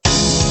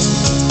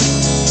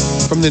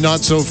From the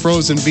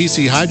not-so-frozen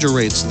BC hydro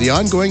rates to the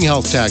ongoing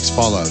health tax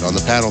fallout. On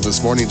the panel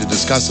this morning to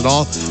discuss it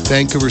all,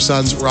 Vancouver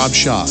Sun's Rob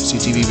Shaw,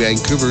 CTV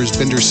Vancouver's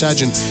Binder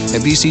Sajjan,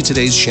 and BC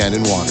Today's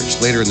Shannon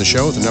Waters. Later in the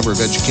show, with a number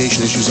of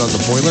education issues on the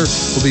boiler,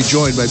 we'll be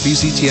joined by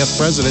BCTF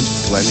President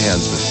Glenn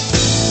Hansman.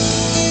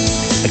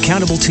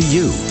 Accountable to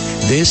you.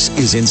 This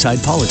is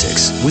Inside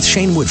Politics with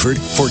Shane Woodford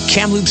for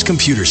Kamloops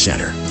Computer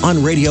Center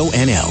on Radio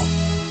NL.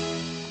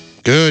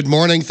 Good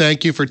morning.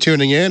 Thank you for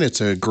tuning in.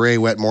 It's a gray,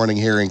 wet morning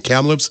here in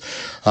Kamloops.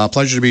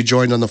 Pleasure to be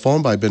joined on the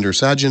phone by Binder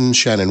Sajjan,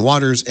 Shannon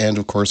Waters, and,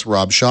 of course,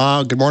 Rob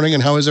Shaw. Good morning,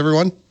 and how is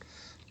everyone?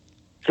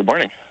 Good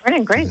morning.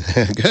 Morning, great.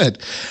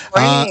 Good.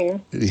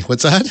 Morning.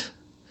 What's that?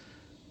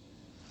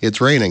 It's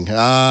raining.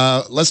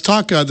 Let's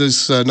talk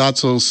this not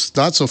so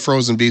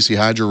frozen BC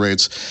hydro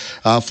rates.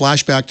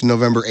 Flashback to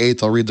November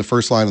 8th. I'll read the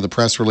first line of the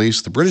press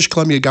release. The British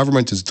Columbia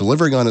government is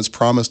delivering on its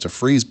promise to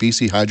freeze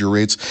BC hydro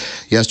rates.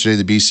 Yesterday,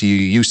 the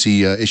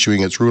BCUC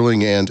issuing its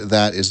ruling, and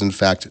that is in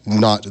fact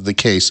not the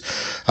case.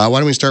 Why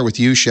don't we start with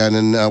you,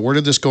 Shannon? Where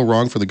did this go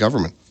wrong for the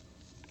government?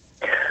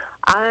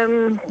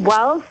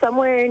 Well,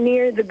 somewhere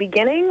near the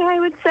beginning, I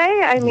would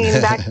say. I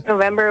mean, back in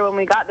November when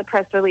we got the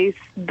press release,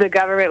 the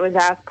government was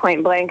asked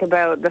point blank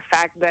about the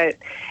fact that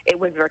it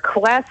was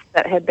requests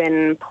that had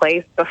been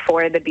placed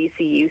before the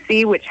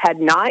BCUC, which had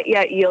not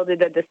yet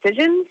yielded a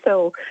decision.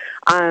 So,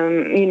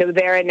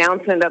 their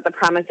announcement that the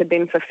promise had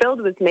been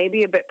fulfilled was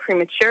maybe a bit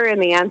premature,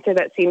 and the answer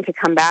that seemed to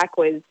come back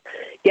was,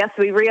 yes,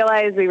 we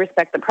realize we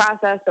respect the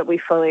process, but we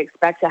fully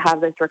expect to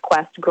have this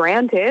request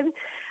granted.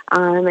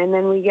 And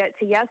then we get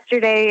to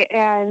yesterday,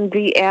 and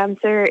the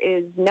answer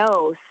is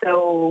no.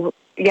 So,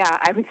 yeah,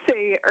 I would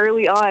say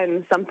early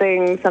on,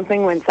 something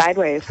went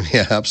sideways.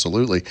 Yeah,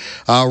 absolutely.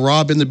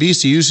 Rob, in the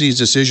BCUC's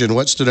decision,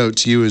 what stood out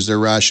to you as their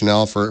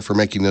rationale for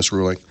making this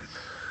ruling?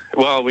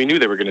 Well, we knew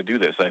they were going to do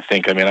this, I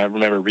think. I mean, I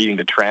remember reading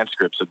the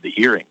transcripts of the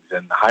hearings,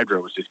 and the hydro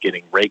was just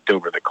getting raked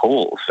over the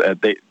coals.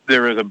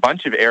 There was a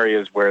bunch of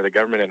areas where the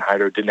government and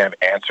hydro didn't have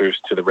answers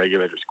to the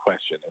regulator's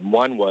question. And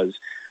one was,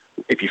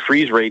 if you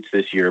freeze rates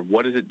this year,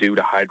 what does it do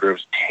to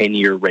hydro's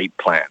 10-year rate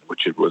plan,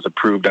 which it was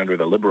approved under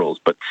the Liberals,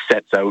 but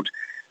sets out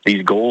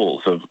these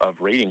goals of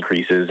rate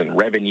increases and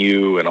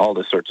revenue and all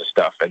this sorts of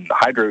stuff. And the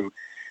hydro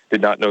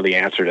did not know the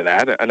answer to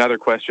that. Another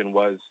question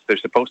was, there's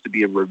supposed to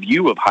be a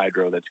review of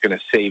hydro that's going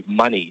to save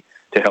money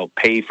to help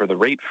pay for the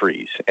rate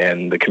freeze.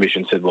 And the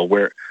commission said, well,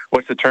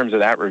 what's the terms of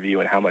that review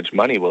and how much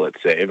money will it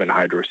save? And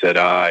hydro said,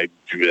 I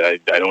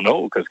don't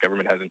know, because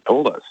government hasn't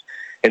told us.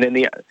 And then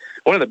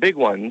one of the big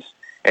ones,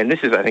 and this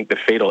is, I think, the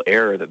fatal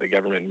error that the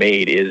government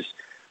made, is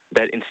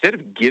that instead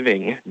of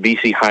giving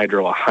BC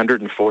Hydro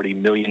 $140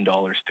 million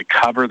to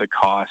cover the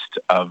cost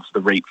of the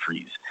rate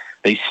freeze,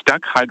 they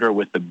stuck Hydro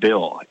with the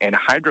bill, and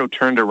Hydro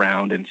turned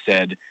around and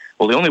said,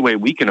 well, the only way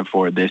we can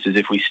afford this is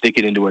if we stick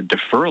it into a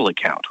deferral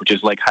account, which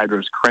is like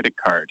Hydro's credit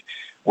card,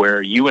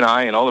 where you and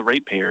I and all the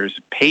ratepayers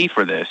pay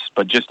for this,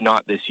 but just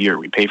not this year.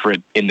 We pay for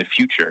it in the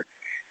future.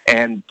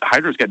 And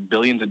Hydro's got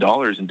billions of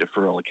dollars in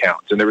deferral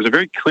accounts. And there was a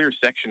very clear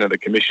section of the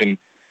commission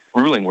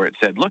ruling where it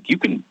said, look, you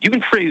can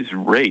freeze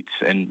rates,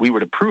 and we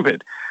would approve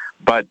it,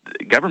 but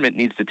government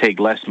needs to take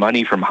less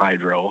money from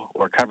Hydro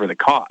or cover the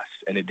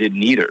costs, and it did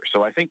neither.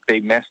 So I think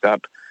they messed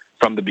up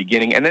from the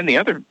beginning. And then the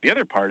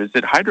other part is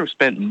that Hydro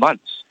spent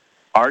months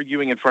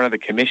arguing in front of the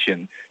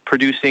commission,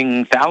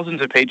 producing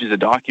thousands of pages of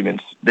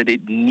documents that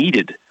it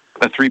needed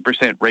a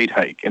 3% rate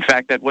hike. In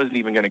fact, that wasn't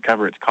even going to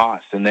cover its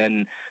costs. And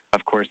then,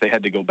 of course, they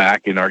had to go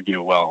back and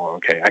argue, well,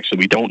 okay, actually,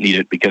 we don't need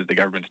it because the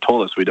government's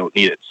told us we don't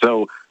need it.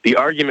 So the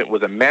argument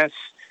was a mess.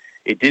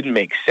 It didn't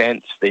make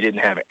sense. They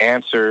didn't have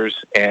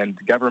answers, and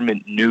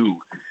government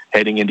knew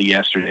heading into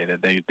yesterday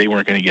that they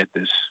weren't going to get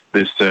this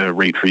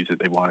rate freeze that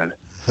they wanted.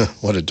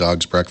 What a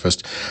dog's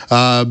breakfast.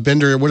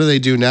 Binder, what do they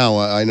do now?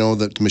 I know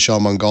that Michelle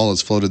Mungal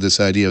has floated this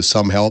idea of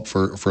some help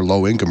for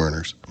low-income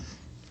earners.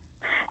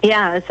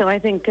 Yeah, so I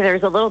think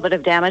there's a little bit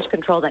of damage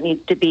control that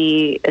needs to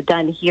be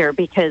done here,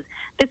 because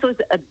this was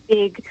a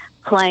big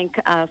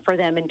plank for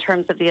them in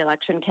terms of the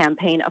election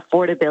campaign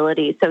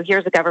affordability. So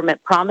here's the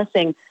government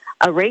promising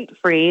a rate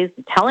freeze,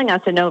 telling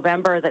us in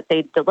November that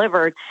they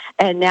delivered,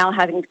 and now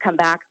having to come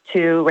back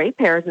to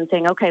ratepayers and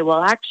saying, okay,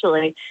 well,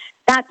 actually,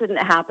 that didn't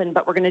happen,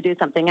 but we're going to do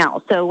something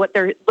else. So what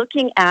they're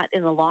looking at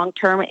in the long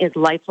term is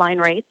lifeline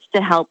rates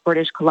to help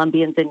British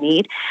Columbians in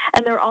need.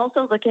 And they're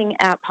also looking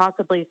at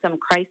possibly some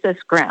crisis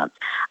grants.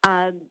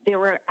 They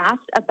were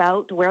asked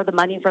about where the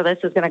money for this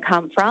is going to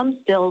come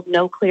from. Still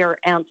no clear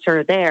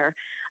answer there.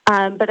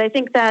 But I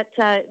think that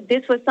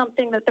this was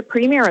something that the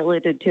Premier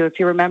alluded to. If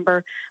you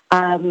remember,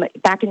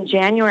 back in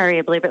January,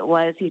 I believe it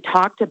was, he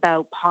talked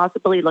about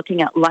possibly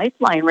looking at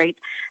lifeline rates.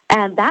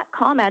 And that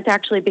comment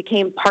actually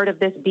became part of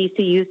this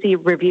BCUC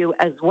review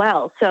as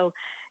well. So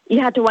you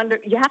have to wonder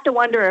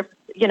if,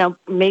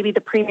 maybe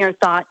the Premier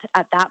thought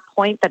at that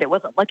point that it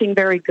wasn't looking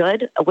very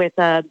good with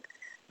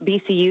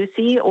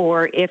BCUC,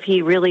 or if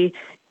he really,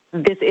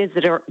 this is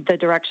the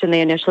direction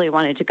they initially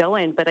wanted to go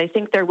in. But I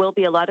think there will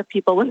be a lot of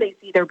people, when they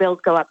see their bills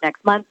go up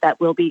next month, that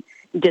will be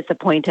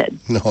disappointed.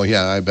 No,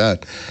 yeah, I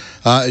bet.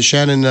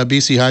 Shannon,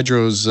 BC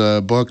Hydro's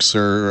books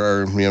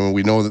are,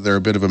 we know that they're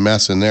a bit of a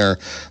mess in there.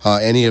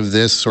 Any of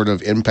this sort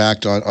of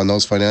impact on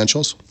those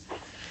financials?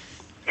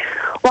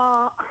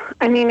 Well,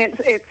 I mean,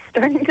 it's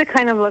starting to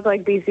kind of look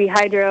like BC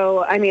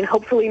Hydro. I mean,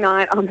 hopefully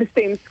not on the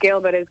same scale,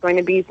 but it's going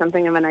to be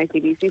something of an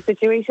ICBC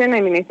situation.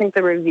 I mean, I think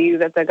the review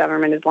that the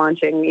government is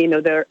launching,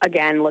 they're,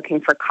 again,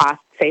 looking for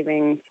cost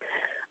savings,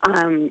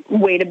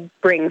 way to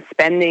bring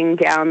spending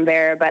down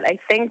there. But I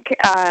think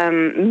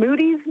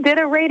Moody's did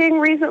a rating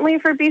recently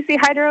for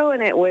BC Hydro,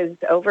 and it was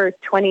over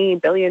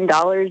 $20 billion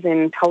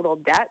in total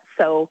debt.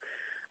 So,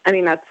 I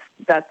mean,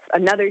 that's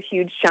another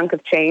huge chunk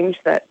of change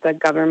that the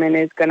government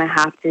is going to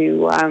have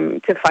to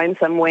find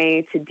some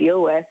way to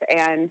deal with.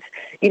 And,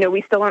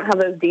 we still don't have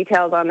those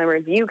details on the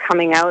review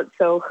coming out,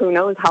 so who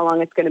knows how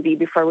long it's going to be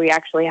before we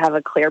actually have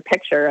a clear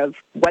picture of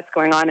what's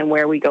going on and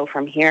where we go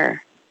from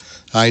here.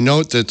 I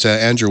note that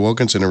Andrew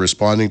Wilkinson, in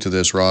responding to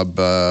this, Rob,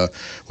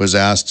 was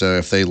asked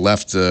if they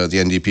left the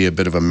NDP a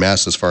bit of a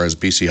mess as far as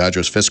BC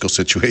Hydro's fiscal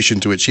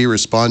situation, to which he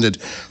responded,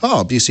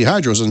 BC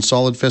Hydro's on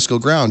solid fiscal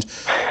ground,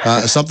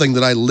 something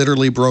that I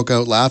literally broke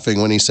out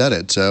laughing when he said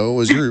it. So what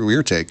was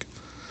your take?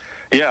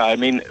 Yeah, I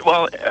mean,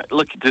 well,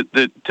 look,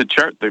 to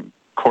chart the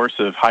course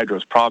of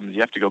Hydro's problems,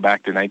 you have to go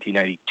back to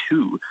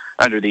 1992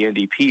 under the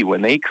NDP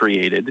when they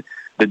created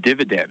the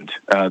dividend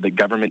the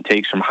government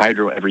takes from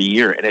Hydro every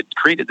year. And it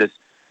created this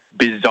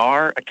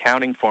bizarre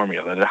accounting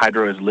formula that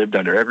Hydro has lived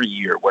under every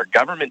year, where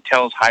government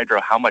tells Hydro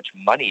how much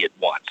money it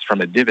wants from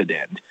a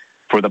dividend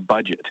for the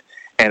budget.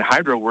 And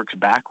Hydro works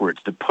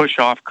backwards to push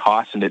off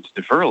costs in its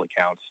deferral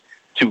accounts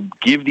to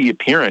give the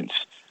appearance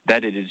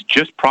that it is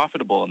just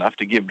profitable enough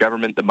to give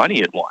government the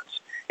money it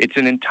wants. It's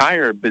an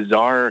entire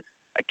bizarre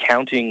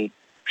accounting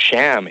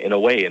sham in a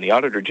way, and the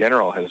Auditor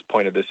General has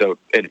pointed this out.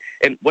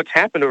 And what's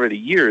happened over the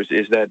years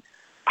is that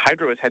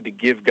Hydro has had to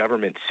give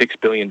government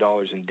 $6 billion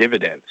in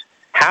dividends,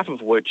 half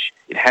of which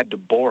it had to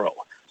borrow.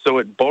 So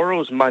it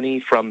borrows money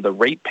from the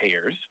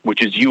ratepayers,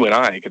 which is you and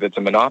I, because it's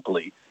a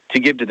monopoly, to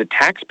give to the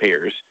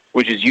taxpayers,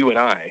 which is you and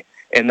I.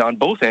 And on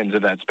both ends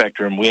of that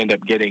spectrum, we end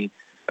up getting,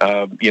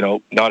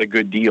 not a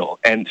good deal.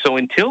 And so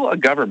until a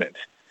government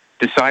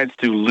decides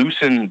to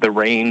loosen the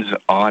reins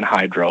on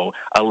Hydro,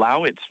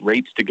 allow its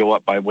rates to go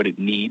up by what it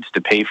needs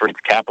to pay for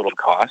its capital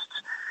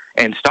costs,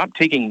 and stop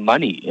taking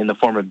money in the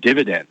form of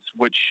dividends,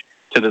 which,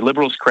 to the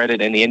Liberals'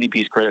 credit and the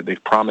NDP's credit,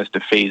 they've promised to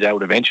phase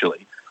out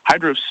eventually,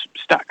 Hydro's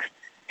stuck.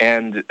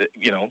 And,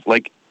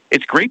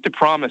 it's great to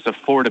promise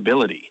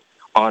affordability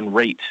on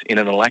rates in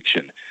an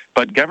election,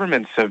 but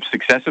governments have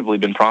successively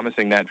been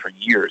promising that for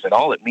years, and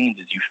all it means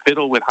is you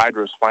fiddle with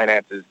Hydro's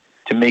finances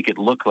to make it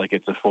look like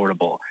it's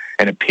affordable,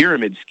 and a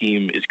pyramid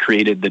scheme is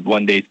created that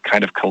one day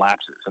kind of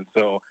collapses. And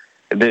so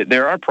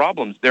there are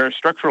problems. There are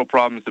structural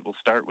problems that will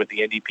start with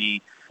the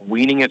NDP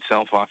weaning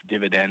itself off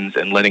dividends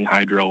and letting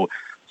Hydro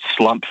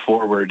slump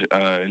forward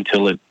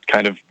until it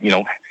kind of,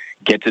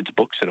 gets its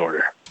books in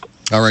order.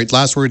 All right,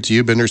 last word to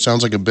you, Binder.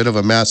 Sounds like a bit of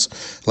a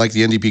mess, like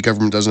the NDP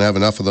government doesn't have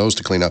enough of those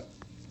to clean up.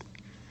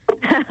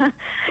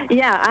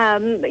 Yeah,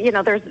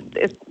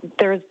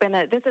 there's been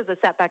this is a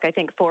setback, I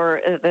think,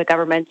 for the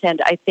government,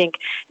 and I think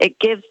it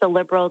gives the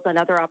Liberals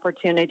another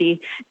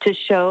opportunity to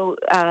show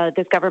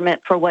this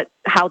government for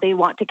how they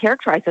want to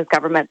characterize this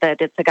government,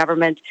 that it's a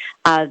government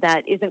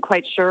that isn't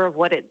quite sure of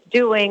what it's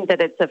doing,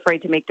 that it's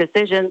afraid to make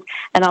decisions,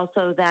 and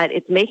also that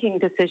it's making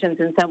decisions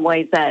in some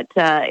ways that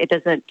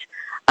it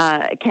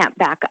can't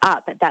back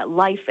up. That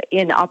life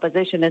in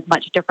opposition is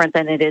much different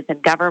than it is in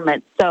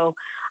government. So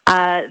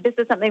this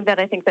is something that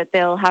I think that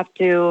they'll have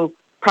to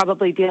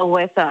probably deal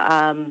with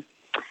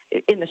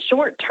in the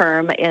short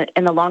term.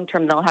 In the long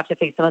term, they'll have to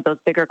face some of those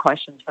bigger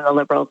questions for the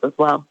Liberals as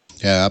well.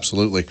 Yeah,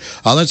 absolutely.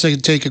 Let's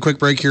take a quick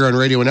break here on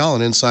Radio NL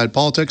and Inside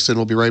Politics, and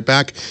we'll be right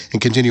back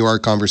and continue our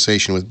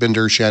conversation with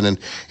Binder, Shannon,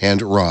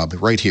 and Rob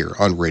right here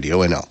on Radio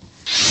NL.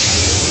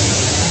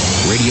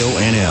 Radio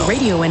NL.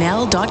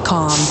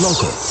 RadioNL.com.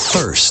 Local.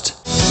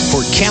 First.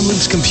 For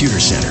Kamloops Computer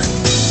Center.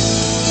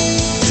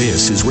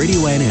 This is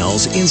Radio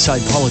NL's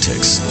Inside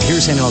Politics.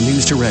 Here's NL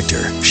News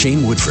Director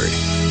Shane Woodford.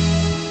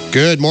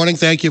 Good morning.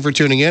 Thank you for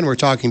tuning in. We're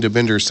talking to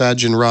Binder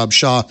Sajjan, Rob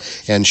Shaw,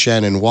 and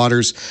Shannon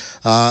Waters.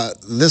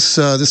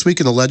 This week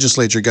in the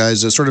legislature,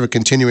 guys, is sort of a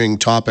continuing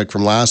topic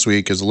from last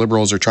week, as the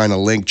Liberals are trying to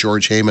link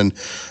George Heyman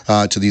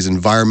to these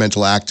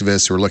environmental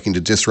activists who are looking to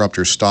disrupt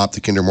or stop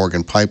the Kinder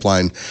Morgan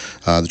pipeline,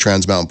 the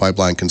Trans Mountain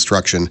pipeline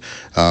construction,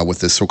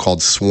 with this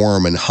so-called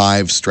swarm and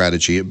hive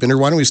strategy. Binder,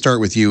 why don't we start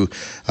with you?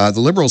 The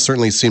Liberals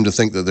certainly seem to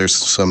think that there's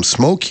some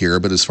smoke here,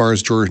 but as far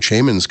as George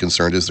Heyman is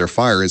concerned, is there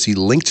fire? Is he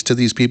linked to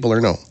these people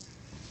or no?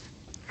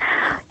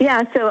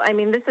 Yeah, so, I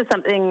mean, this is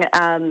something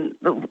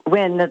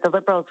when the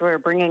Liberals were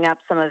bringing up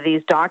some of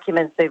these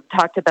documents, they've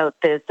talked about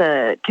this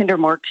Kinder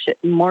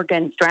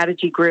Morgan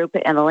strategy group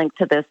and a link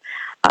to this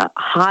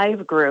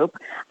Hive group,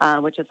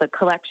 which is a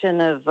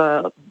collection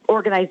of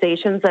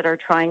organizations that are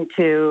trying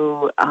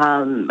to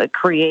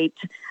create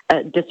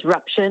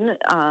disruption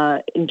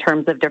in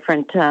terms of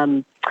different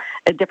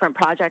different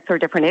projects or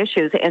different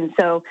issues. And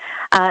so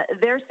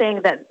they're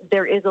saying that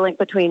there is a link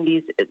between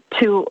these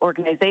two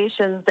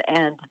organizations,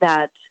 and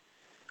that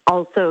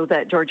also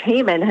that George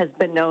Heyman has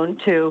been known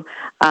to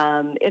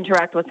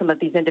interact with some of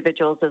these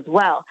individuals as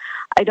well.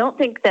 I don't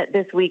think that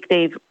this week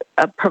they've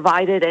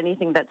provided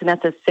anything that's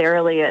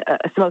necessarily a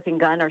smoking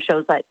gun or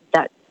shows that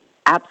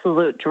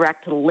absolute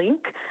direct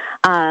link.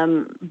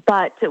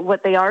 But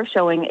what they are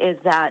showing is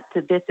that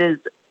this is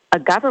a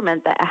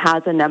government that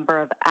has a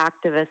number of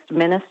activist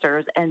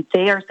ministers, and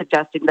they are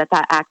suggesting that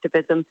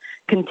activism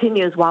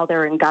continues while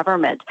they're in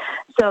government.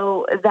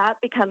 So that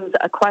becomes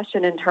a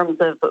question in terms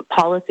of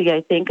policy,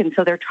 I think, and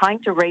so they're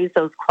trying to raise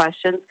those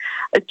questions.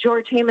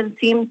 George Heyman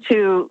seemed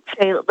to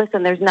say,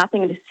 listen, there's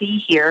nothing to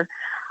see here.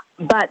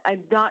 But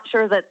I'm not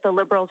sure that the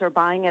Liberals are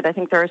buying it. I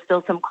think there are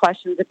still some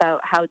questions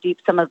about how deep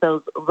some of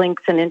those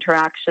links and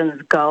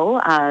interactions go,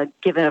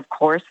 given, of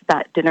course,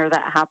 that dinner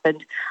that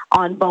happened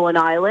on Bowen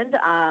Island.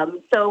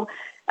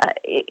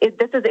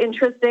 This is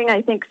interesting.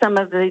 I think some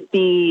of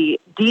the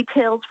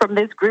details from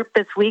this group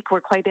this week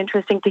were quite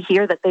interesting to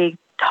hear, that they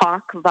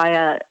talk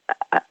via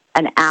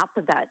an app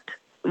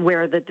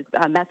where the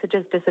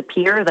messages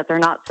disappear, that they're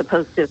not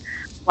supposed to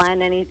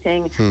plan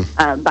anything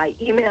by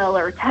email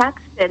or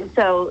text. And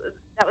so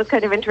that was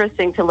kind of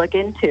interesting to look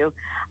into.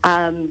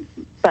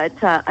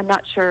 But I'm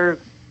not sure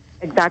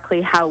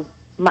exactly how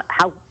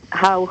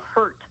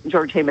hurt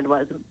George Heyman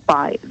was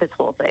by this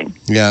whole thing.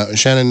 Yeah.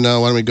 Shannon,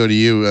 why don't we go to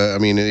you?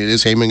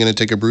 Is Heyman going to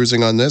take a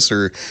bruising on this,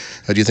 or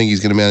do you think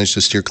he's going to manage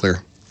to steer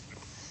clear?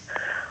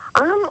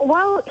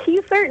 Well, he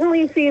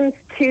certainly seems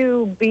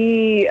to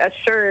be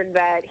assured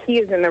that he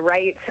is in the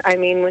right. I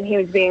mean, when he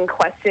was being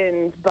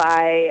questioned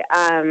by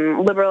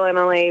Liberal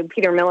MLA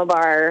Peter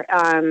Millibar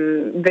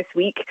this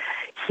week,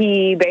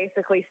 he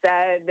basically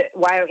said,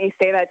 why don't you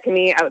say that to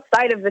me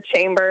outside of the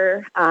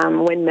chamber,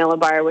 when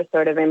Millibar was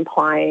sort of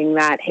implying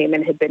that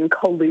Heyman had been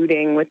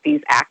colluding with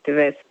these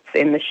activists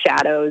in the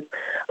shadows.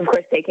 Of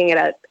course, taking it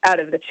out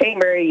of the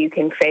chamber, you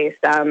can face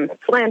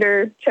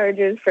slander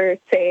charges for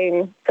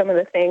saying some of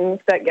the things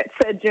that get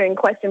said during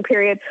question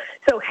period.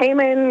 So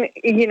Heyman,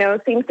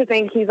 seems to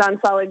think he's on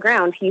solid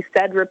ground. He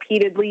said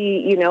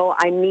repeatedly,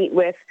 I meet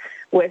with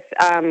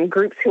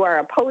groups who are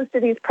opposed to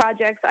these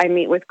projects. I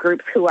meet with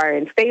groups who are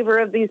in favor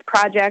of these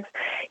projects.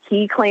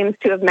 He claims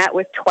to have met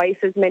with twice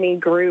as many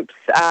groups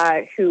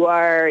who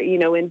are,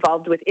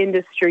 involved with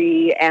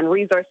industry and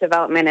resource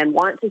development and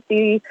want to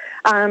see,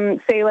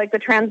 say, like the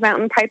Trans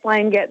Mountain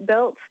Pipeline get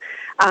built.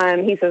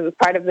 He says it's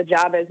part of the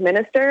job as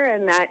minister,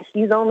 and that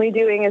he's only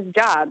doing his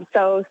job.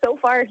 So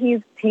far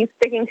he's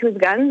sticking to his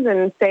guns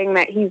and saying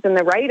that he's in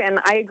the right. And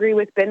I agree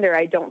with Binder.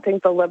 I don't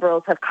think the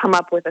Liberals have come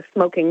up with a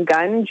smoking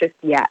gun just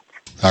yet.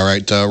 All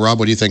right, Rob,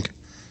 what do you think?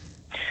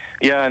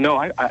 Yeah, no,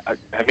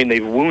 I mean,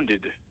 they've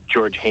wounded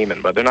George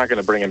Heyman, but they're not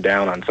going to bring him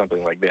down on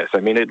something like this. I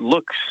mean, it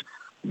looks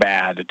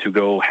bad to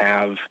go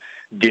have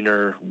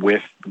dinner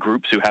with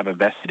groups who have a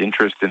vested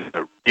interest in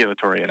the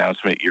regulatory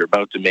announcement you're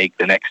about to make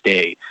the next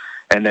day,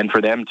 and then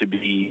for them to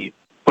be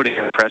putting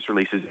out press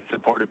releases in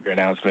support of your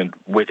announcement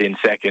within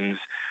seconds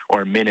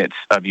or minutes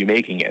of you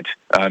making it.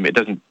 It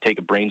doesn't take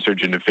a brain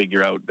surgeon to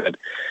figure out that,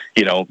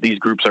 these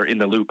groups are in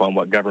the loop on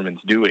what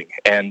government's doing.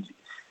 And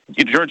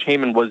George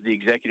Heyman was the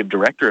executive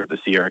director of the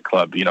Sierra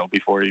Club,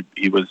 before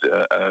he was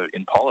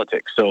in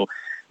politics. So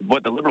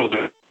what the Liberals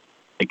have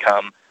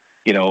become,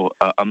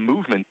 a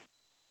movement.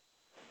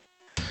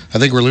 I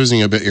think we're losing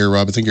you a bit here,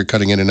 Rob. I think you're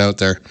cutting in and out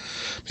there.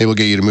 Maybe we'll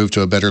get you to move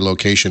to a better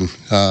location.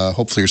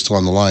 Hopefully you're still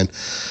on the line.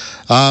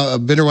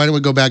 Binder, why don't we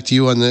go back to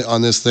you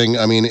on this thing?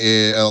 I mean,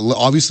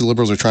 obviously the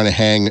Liberals are trying to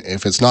hang,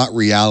 if it's not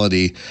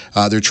reality,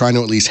 they're trying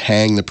to at least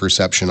hang the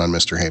perception on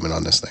Mr. Heyman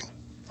on this thing.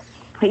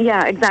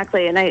 Yeah,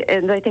 exactly. And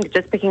I think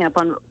just picking up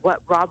on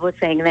what Rob was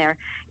saying there,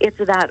 it's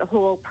that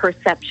whole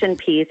perception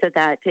piece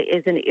that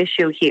is an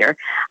issue here.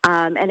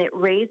 And it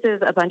raises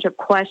a bunch of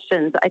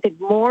questions, I think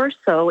more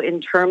so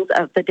in terms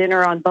of the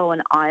dinner on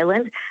Bowen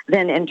Island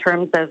than in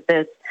terms of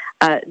this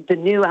the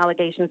new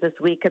allegations this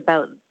week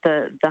about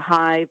the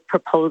high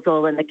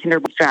proposal and the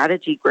Kinderberg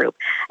strategy group.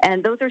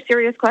 And those are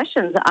serious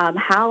questions.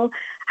 How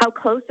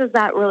close is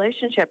that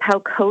relationship? How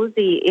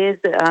cozy is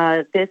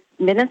this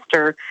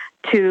minister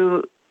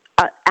to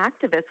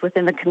activists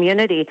within the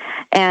community,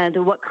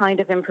 and what kind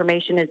of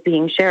information is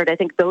being shared? I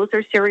think those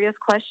are serious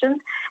questions,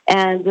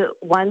 and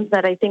ones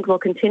that I think will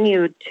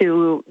continue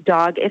to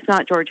dog, if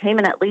not George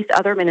Heyman, at least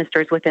other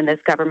ministers within this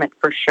government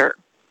for sure.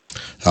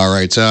 All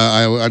right.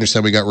 I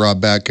understand we got Rob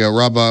back.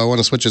 Rob, I want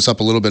to switch this up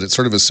a little bit. It's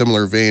sort of a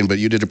similar vein, but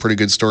you did a pretty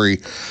good story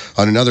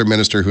on another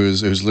minister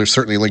who's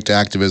certainly linked to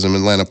activism,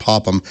 Lana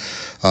Popham,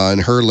 in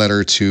her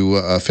letter to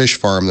a fish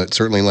farm that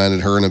certainly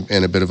landed her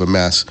in a bit of a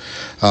mess.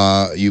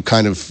 You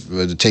kind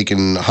of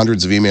taken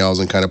hundreds of emails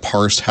and kind of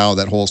parsed how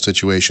that whole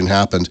situation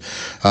happened.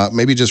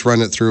 Maybe just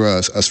run it through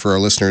us for our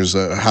listeners.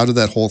 How did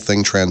that whole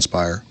thing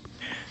transpire?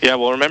 Yeah,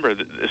 well, remember,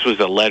 this was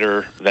a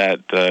letter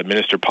that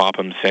Minister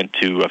Popham sent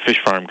to a fish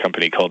farm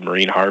company called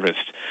Marine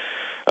Harvest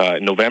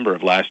November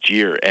of last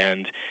year,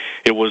 and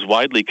it was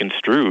widely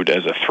construed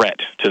as a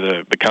threat to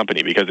the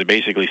company because it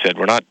basically said,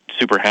 we're not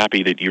super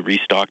happy that you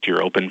restocked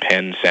your open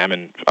pen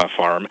salmon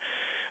farm.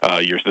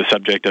 You're the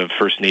subject of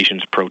First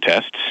Nations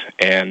protests,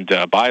 and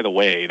by the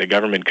way, the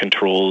government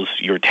controls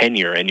your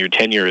tenure, and your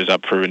tenure is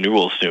up for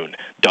renewal soon, ...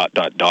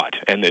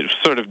 And there's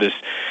sort of this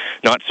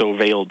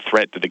not-so-veiled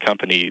threat to the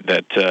company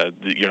that,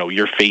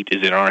 your fate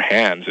is in our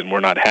hands, and we're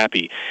not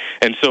happy.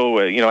 And so,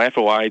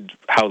 FOI'd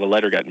how the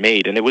letter got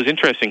made. And it was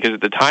interesting because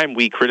at the time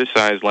we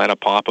criticized Lana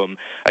Popham,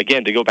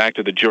 again, to go back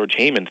to the George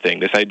Heyman thing,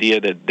 this idea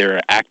that there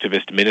are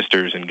activist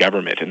ministers in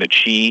government and that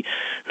she's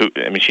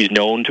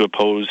known to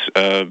oppose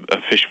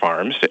fish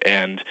farms.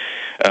 And,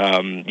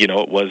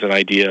 it was an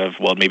idea of,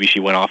 well, maybe she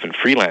went off and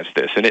freelanced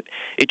this. And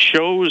it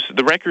shows,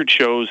 the record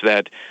shows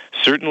that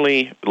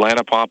certainly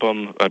Lana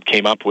Popham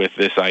came up with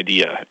this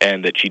idea,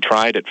 and that she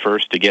tried at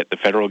first to get the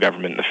federal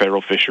government and the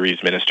federal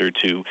fisheries minister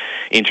to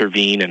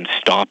intervene and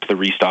stop the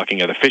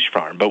restocking of the fish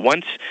farm. But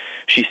once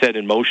she set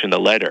in motion the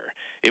letter,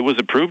 it was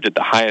approved at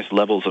the highest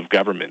levels of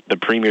government, the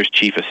Premier's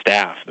chief of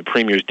staff, the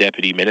Premier's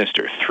deputy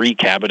minister, 3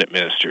 cabinet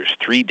ministers,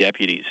 3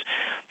 deputies.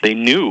 They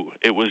knew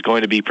it was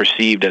going to be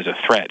perceived as a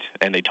threat,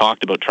 and they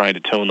talked about trying to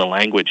tone the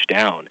language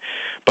down.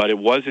 But it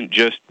wasn't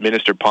just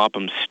Minister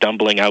Popham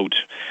stumbling out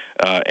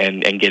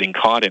and getting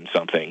caught in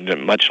something,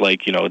 much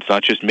like, it's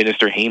not just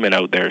Minister Heyman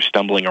out there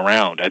stumbling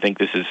around. I think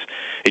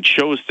it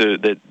shows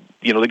that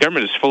the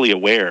government is fully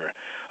aware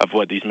of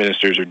what these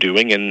ministers are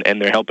doing,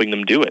 and they're helping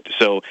them do it.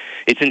 So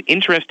it's an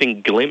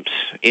interesting glimpse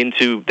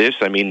into this.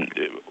 I mean,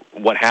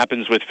 what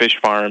happens with fish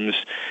farms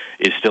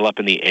is still up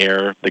in the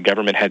air. The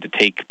government had to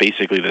take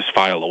basically this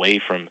file away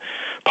from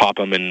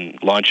Popham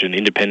and launch an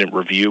independent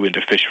review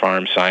into fish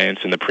farm science,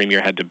 and the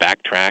Premier had to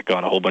backtrack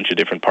on a whole bunch of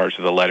different parts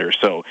of the letter.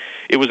 So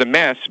it was a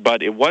mess,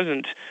 but it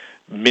wasn't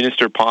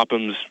Minister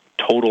Popham's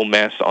total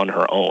mess on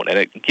her own. And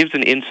it gives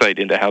an insight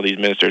into how these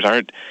ministers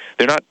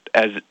they're not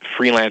as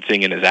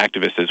freelancing and as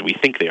activists as we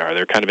think they are.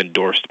 They're kind of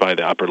endorsed by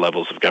the upper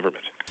levels of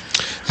government.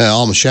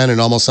 Shannon,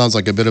 almost sounds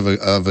like a bit of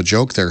a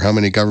joke there. How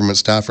many government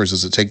staffers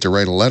does it take to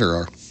write a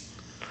letter?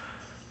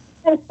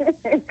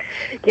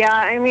 Yeah,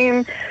 I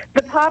mean,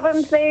 the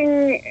Popham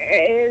thing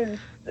is,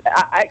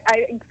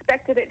 I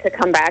expected it to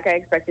come back. I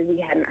expected we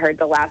hadn't heard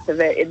the last of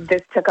it.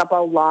 This took up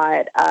a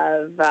lot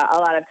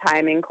of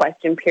time in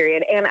question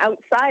period. And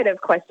outside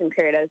of question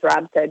period, as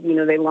Rob said,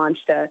 they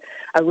launched a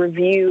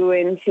review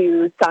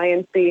into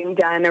science being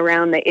done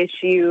around the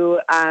issue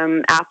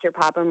after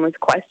Popham was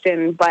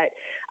questioned. But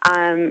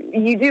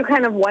you do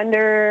kind of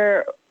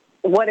wonder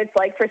what it's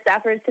like for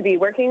staffers to be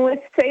working with,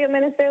 say, a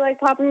minister like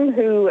Popham,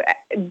 who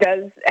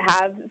does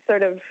have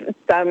sort of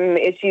some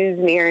issues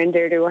near and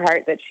dear to her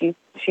heart that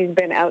she's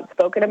been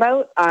outspoken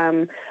about.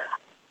 As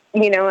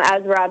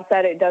Rob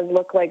said, it does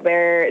look like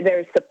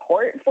there's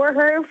support for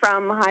her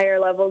from higher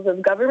levels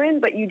of government,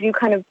 but you do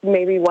kind of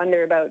maybe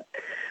wonder about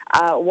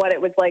what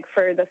it was like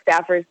for the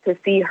staffers to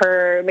see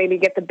her maybe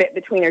get the bit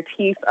between her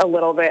teeth a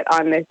little bit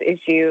on this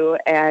issue,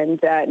 and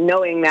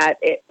knowing that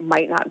it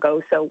might not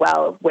go so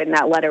well when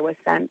that letter was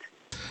sent.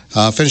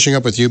 Finishing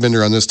up with you,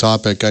 Binder, on this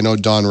topic, I know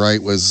Don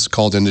Wright was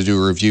called in to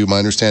do a review. My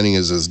understanding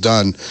is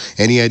done.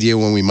 Any idea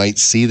when we might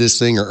see this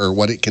thing or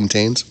what it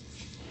contains?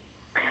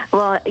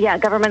 Well, yeah,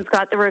 government's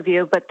got the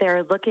review, but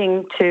they're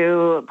looking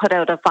to put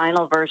out a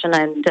final version,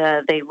 and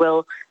they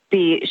will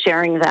be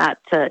sharing that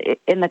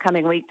in the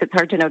coming weeks. It's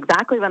hard to know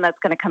exactly when that's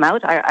going to come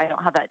out. I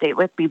don't have that date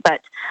with me,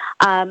 but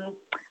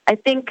I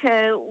think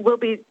we'll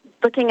be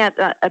looking at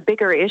a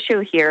bigger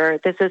issue here.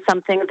 This is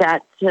something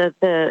that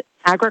the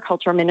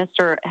Agriculture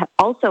Minister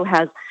also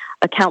has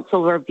a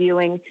council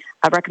reviewing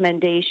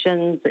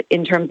recommendations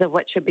in terms of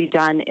what should be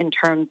done in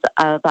terms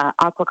of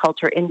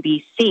aquaculture in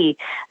BC.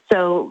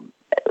 So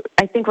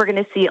I think we're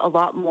going to see a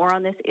lot more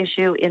on this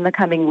issue in the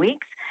coming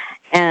weeks,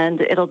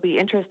 and it'll be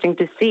interesting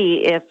to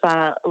see if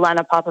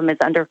Lana Popham is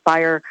under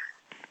fire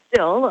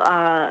still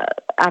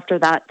after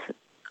that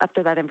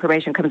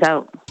information comes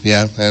out.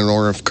 Yeah,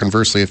 or if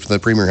conversely, if the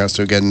Premier has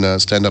to again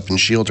stand up and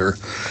shield her,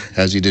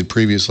 as he did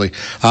previously.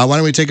 Why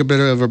don't we take a bit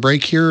of a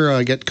break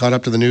here, get caught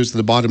up to the news at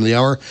the bottom of the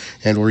hour,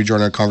 and we'll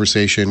rejoin our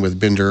conversation with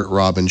Binder,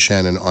 Rob, and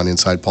Shannon on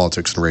Inside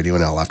Politics and Radio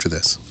NL after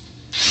this.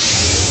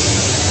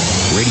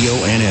 Radio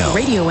NL.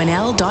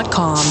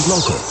 RadioNL.com.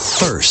 Local.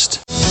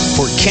 First.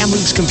 For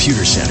Kamloops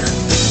Computer Center.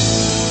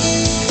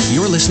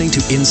 You're listening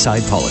to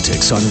Inside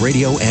Politics on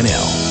Radio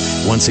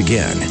NL. Once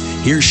again,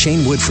 here's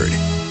Shane Woodford.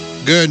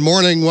 Good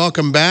morning.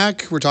 Welcome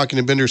back. We're talking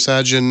to Binder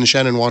Sajjan,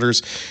 Shannon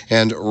Waters,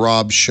 and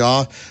Rob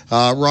Shaw.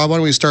 Rob, why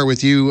don't we start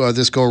with you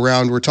this go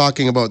around? We're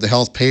talking about the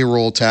health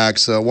payroll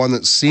tax, one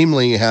that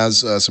seemingly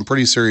has some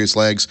pretty serious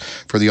legs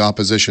for the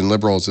opposition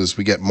Liberals as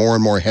we get more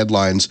and more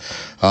headlines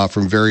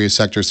from various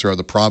sectors throughout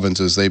the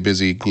province as they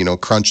busy,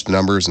 crunch the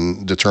numbers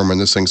and determine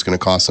this thing's going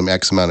to cost them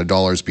X amount of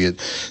dollars, be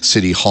it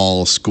city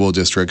hall, school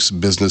districts,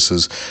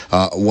 businesses,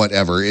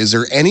 whatever. Is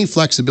there any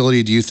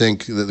flexibility, do you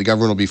think, that the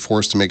government will be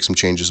forced to make some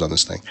changes on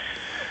this thing?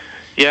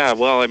 Yeah,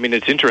 well, I mean,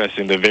 it's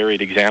interesting, the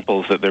varied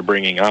examples that they're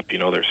bringing up. You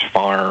know, there's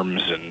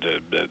farms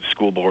and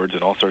school boards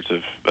and all sorts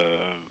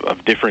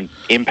of different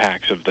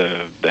impacts of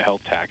the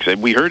health tax.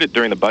 And we heard it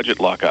during the budget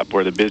lockup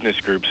where the business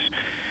groups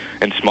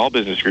and small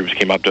business groups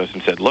came up to us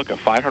and said, look, a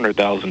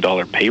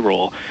 $500,000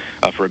 payroll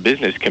for a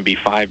business can be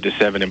 5 to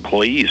 7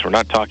 employees. We're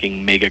not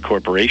talking mega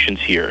corporations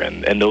here.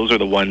 And those are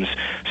the ones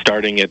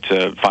starting at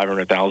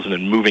 $500,000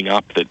 and moving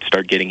up that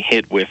start getting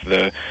hit with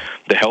the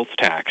health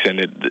tax. And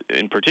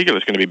in particular,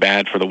 it's going to be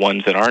bad for the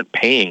ones that aren't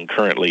paying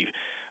currently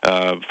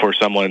for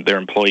their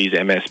employees'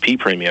 MSP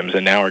premiums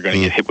and now are going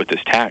to get hit with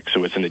this tax.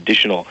 So it's an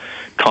additional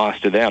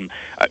cost to them.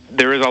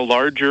 There is a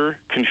larger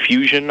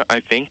confusion,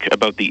 I think,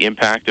 about the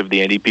impact of the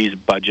NDP's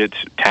budget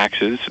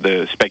taxes.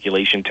 The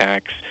speculation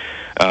tax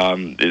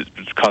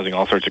is causing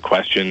all sorts of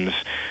questions.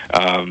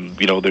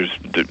 There's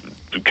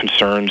the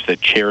concerns that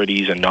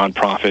charities and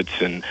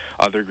nonprofits and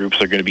other groups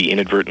are going to be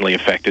inadvertently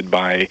affected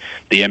by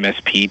the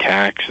MSP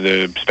tax,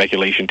 the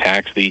speculation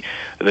tax, the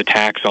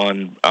tax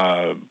on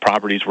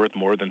properties worth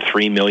more than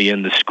 $3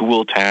 million, the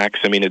school tax.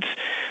 I mean,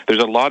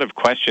 there's a lot of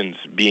questions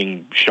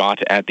being shot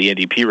at the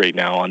NDP right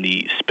now on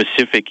the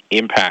specific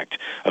impact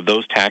of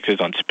those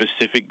taxes on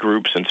specific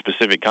groups and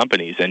specific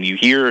companies. And you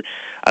hear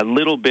a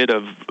little bit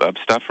of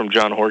stuff from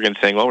John Horgan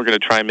saying, well, we're going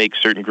to try and make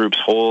certain groups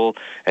whole.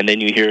 And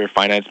then you hear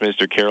Finance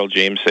Minister Carol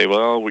James say,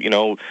 well,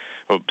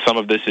 some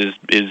of this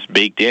is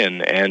baked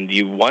in. And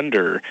you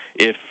wonder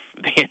if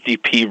the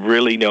NDP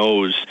really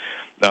knows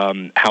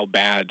how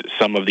bad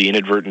some of the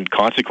inadvertent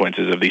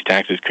consequences of these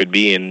taxes could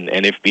be,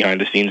 and if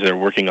behind the scenes they're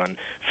working on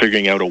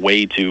figuring out a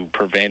way to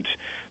prevent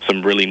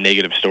some really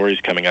negative stories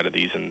coming out of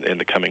these in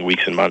the coming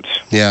weeks and months.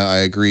 Yeah, I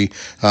agree.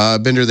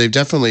 Binder, they've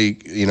definitely,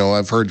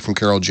 I've heard from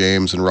Carol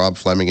James and Rob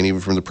Fleming and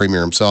even from the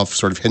Premier himself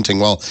sort of hinting,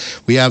 well,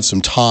 we have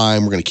some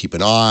time, we're going to keep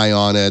an eye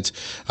on it,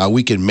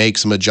 we can make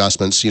some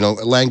adjustments,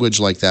 language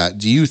like that.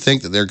 Do you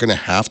think that they're going to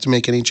have to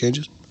make any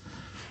changes?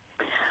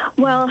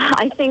 Well,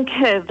 I think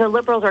the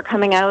Liberals are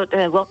coming out.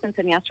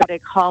 Wilkinson yesterday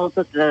called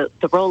the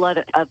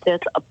rollout of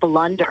this a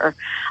blunder.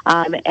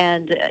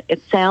 And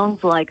it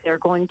sounds like they're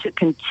going to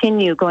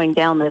continue going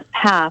down this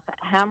path,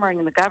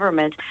 hammering the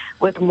government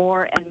with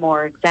more and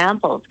more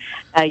examples.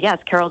 Yes,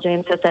 Carol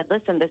James has said,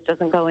 listen, this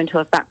doesn't go into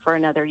effect for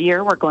another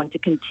year. We're going to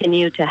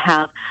continue to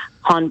have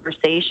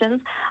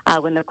conversations.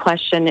 When the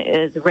question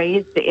is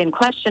raised in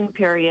question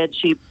period,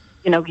 she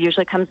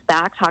usually comes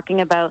back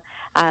talking about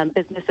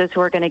businesses who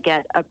are going to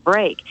get a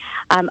break.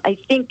 I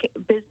think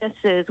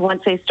businesses,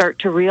 once they start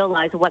to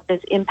realize what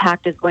this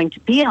impact is going to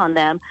be on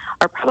them,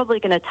 are probably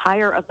going to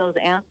tire of those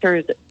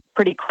answers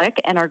pretty quick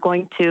and are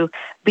going to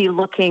be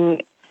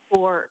looking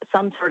for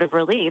some sort of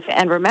relief.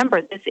 And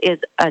remember, this is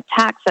a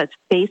tax that's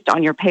based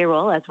on your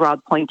payroll, as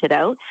Rob pointed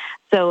out.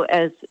 So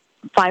as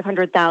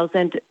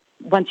 $500,000,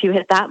 once you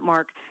hit that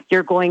mark,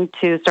 you're going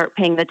to start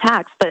paying the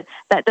tax, but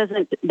that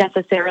doesn't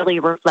necessarily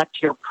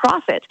reflect your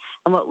profit.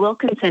 And what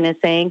Wilkinson is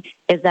saying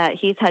is that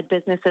he's had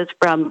businesses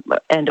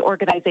and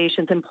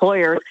organizations,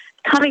 employers,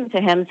 coming to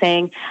him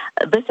saying,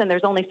 listen,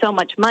 there's only so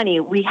much money.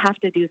 We have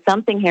to do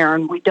something here,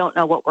 and we don't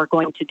know what we're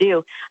going to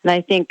do. And I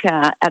think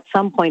at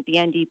some point the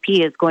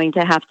NDP is going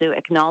to have to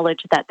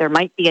acknowledge that there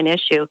might be an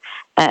issue,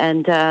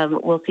 and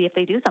we'll see if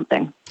they do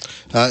something.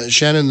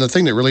 Shannon, the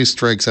thing that really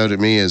strikes out at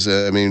me is,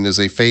 as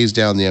they phase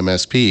down the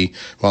MSP,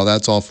 well,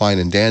 that's all fine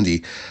and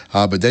dandy.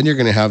 But then you're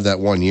going to have that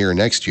 1 year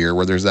next year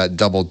where there's that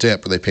double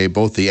dip where they pay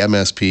both the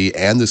MSP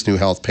and this new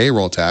health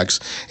payroll tax.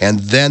 And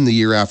then the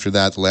year after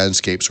that, the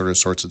landscape sort of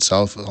sorts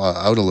itself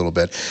out a little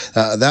bit.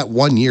 That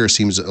 1 year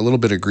seems a little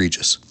bit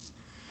egregious.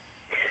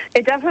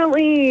 It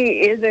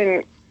definitely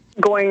isn't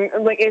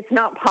it's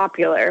not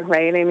popular,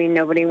 right? I mean,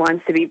 nobody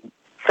wants to be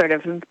sort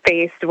of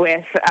faced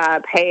with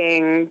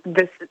paying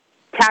this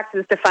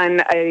taxes to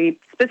fund a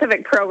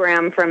specific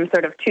program from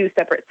sort of two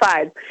separate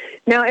sides.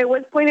 Now, it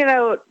was pointed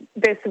out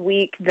this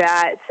week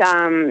that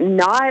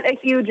not a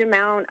huge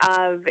amount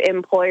of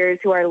employers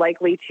who are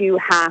likely to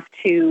have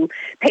to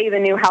pay the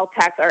new health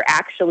tax are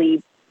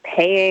actually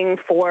paying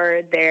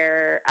for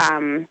their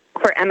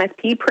for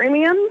MSP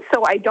premiums.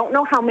 So I don't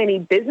know how many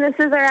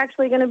businesses are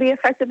actually going to be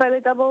affected by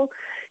the double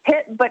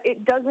hit, but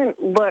it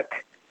doesn't look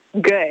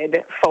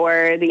good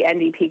for the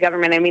NDP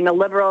government. I mean, the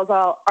Liberals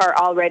are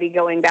already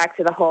going back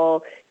to the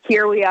whole,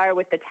 here we are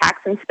with the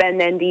tax and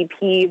spend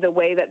NDP, the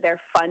way that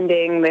they're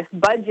funding this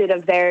budget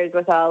of theirs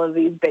with all of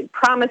these big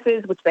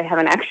promises, which they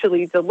haven't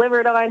actually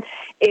delivered on,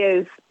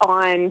 is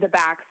on the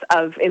backs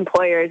of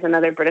employers and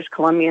other British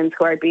Columbians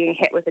who are being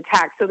hit with the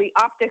tax. So the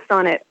optics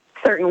on it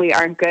certainly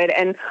aren't good.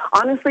 And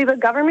honestly, the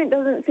government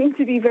doesn't seem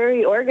to be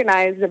very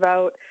organized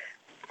about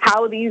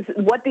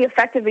what the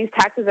effect of these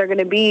taxes are going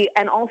to be,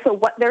 and also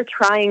what they're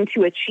trying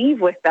to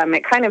achieve with them.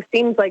 It kind of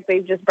seems like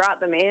they've just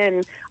brought them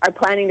in, are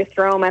planning to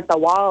throw them at the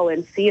wall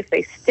and see if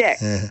they stick.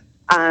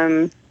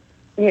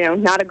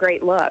 not a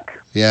great look.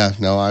 Yeah,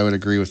 no, I would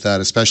agree with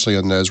that, especially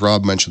on, as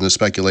Rob mentioned, the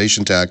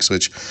speculation tax,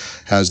 which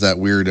has that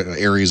weird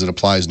areas it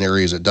applies and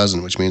areas it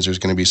doesn't, which means there's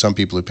going to be some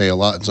people who pay a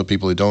lot and some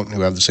people who don't,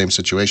 who have the same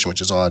situation,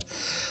 which is odd.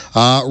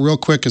 Real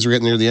quick, as we're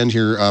getting near the end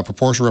here,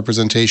 proportional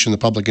representation, the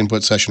public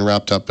input session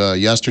wrapped up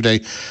yesterday.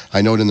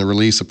 I note in the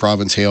release the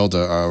province hailed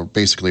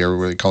basically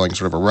what calling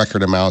sort of a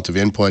record amount of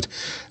input,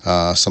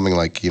 something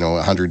like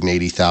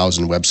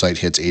 180,000 website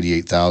hits,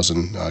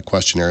 88,000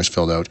 questionnaires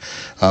filled out.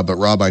 But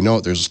Rob, I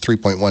know there's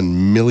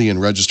 3.1 million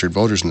registered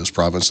voters in this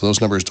province, so those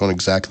numbers don't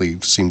exactly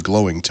seem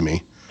glowing to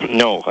me.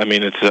 No, I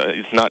mean,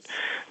 it's not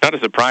a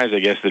surprise, I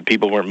guess, that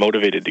people weren't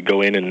motivated to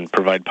go in and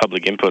provide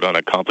public input on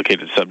a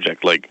complicated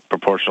subject like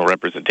proportional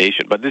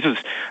representation. But this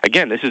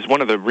is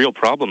one of the real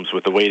problems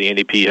with the way the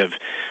NDP have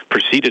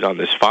proceeded on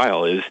this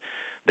file is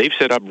they've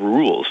set up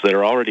rules that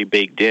are already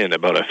baked in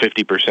about a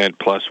 50%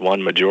 plus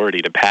one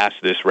majority to pass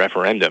this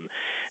referendum,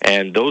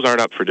 and those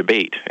aren't up for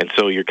debate. And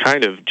so you're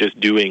kind of just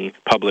doing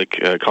public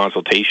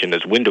consultation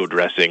as window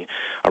dressing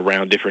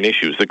around different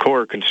issues. The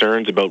core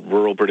concerns about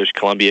rural British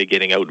Columbia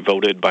getting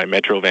outvoted by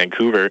Metro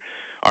Vancouver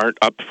aren't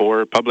up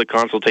for public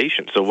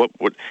consultation. So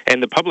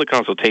and the public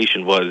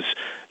consultation was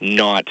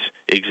not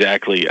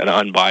exactly an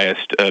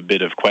unbiased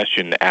bit of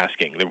question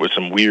asking. There was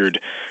some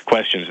weird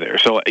questions there.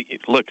 So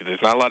look,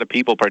 there's not a lot of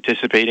people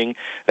participating.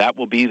 That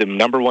will be the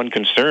number one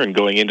concern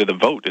going into the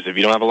vote, is if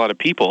you don't have a lot of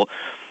people,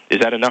 is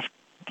that enough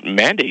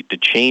mandate to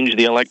change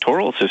the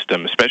electoral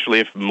system, especially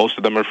if most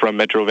of them are from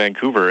Metro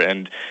Vancouver,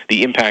 and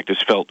the impact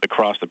is felt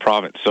across the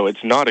province. So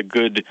it's not a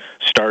good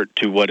start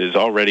to what is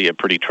already a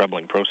pretty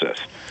troubling process.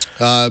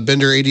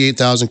 Bender,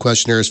 88,000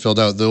 questionnaires filled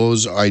out.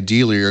 Those,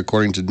 ideally,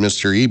 according to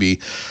Mr.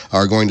 Eby,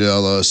 are going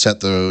to set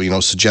the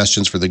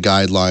suggestions for the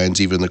guidelines,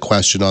 even the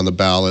question on the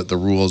ballot, the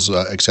rules,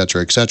 et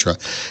cetera, et cetera.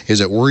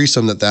 Is it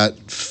worrisome that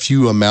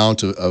few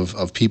amount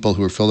of people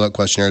who are filled out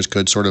questionnaires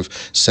could sort of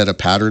set a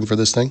pattern for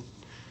this thing?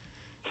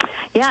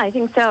 Yeah, I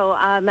think so.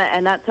 And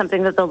that's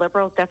something that the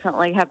Liberals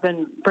definitely have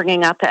been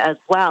bringing up as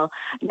well.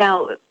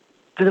 Now,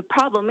 the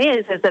problem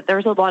is that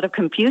there's a lot of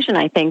confusion,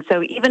 I think.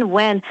 So even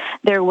when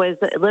there was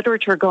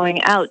literature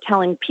going out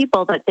telling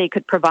people that they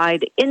could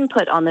provide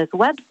input on this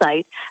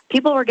website,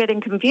 people were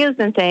getting confused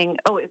and saying,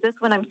 oh, is this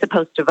when I'm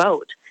supposed to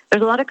vote?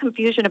 There's a lot of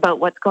confusion about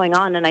what's going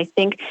on. And I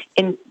think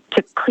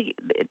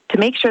to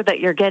make sure that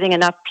you're getting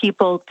enough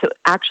people to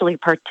actually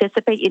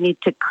participate, you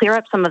need to clear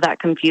up some of that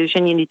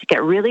confusion. You need to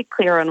get really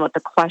clear on what the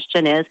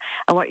question is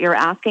and what you're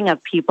asking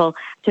of people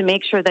to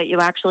make sure that you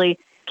actually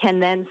can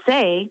then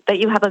say that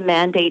you have a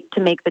mandate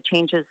to make the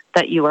changes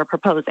that you are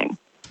proposing.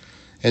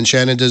 And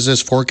Shannon, does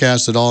this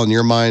forecast at all in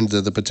your mind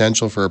the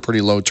potential for a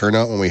pretty low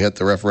turnout when we hit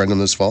the referendum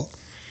this fall?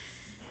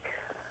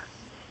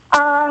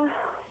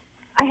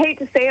 I hate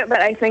to say it,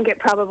 but I think it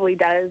probably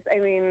does. I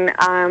mean,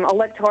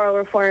 electoral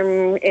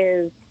reform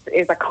is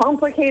a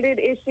complicated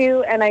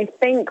issue, and I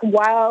think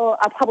while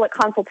a public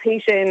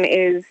consultation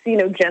is,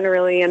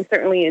 generally and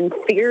certainly in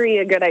theory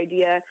a good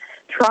idea,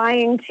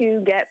 trying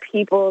to get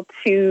people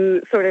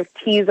to sort of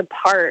tease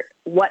apart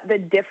what the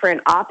different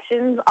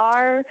options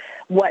are,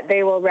 what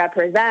they will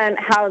represent,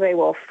 how they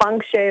will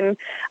function,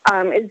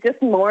 is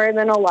just more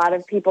than a lot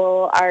of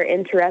people are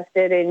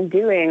interested in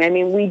doing. I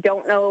mean, we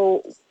don't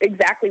know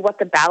exactly what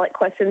the ballot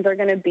questions are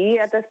going to be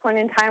at this point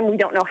in time. We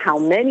don't know how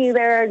many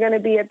there are going to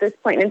be at this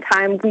point in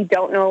time. We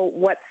don't know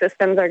what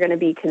systems are going to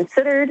be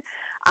considered.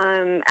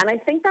 And I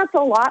think that's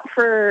a lot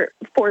for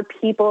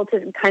people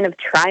to kind of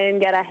try and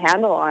get a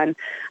handle on.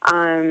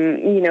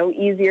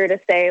 Easier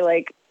to say,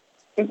 like,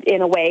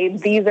 in a way,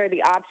 these are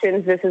the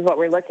options, this is what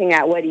we're looking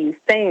at, what do you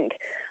think?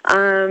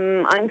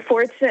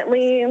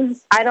 Unfortunately,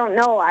 I don't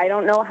know. I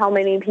don't know how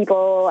many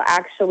people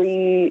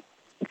actually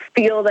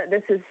feel that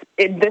this is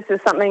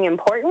something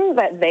important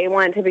that they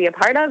want to be a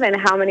part of, and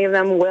how many of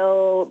them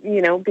will,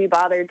 be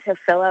bothered to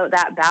fill out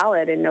that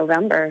ballot in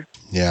November.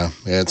 Yeah,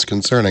 it's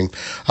concerning.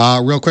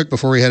 Real quick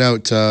before we head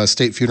out,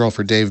 state funeral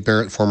for Dave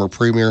Barrett, former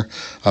premier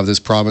of this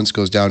province,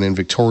 goes down in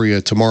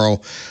Victoria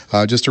tomorrow.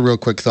 Just a real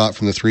quick thought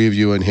from the three of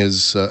you and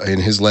his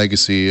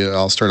legacy.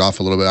 I'll start off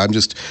a little bit.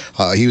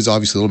 He was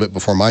obviously a little bit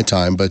before my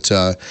time, but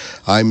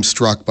I'm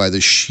struck by the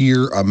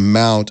sheer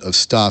amount of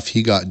stuff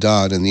he got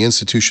done and the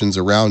institutions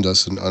around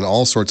us and on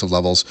all sorts of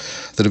levels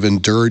that have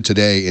endured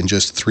today in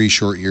just 3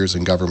 short years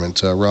in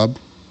government. Rob?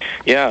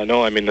 Yeah,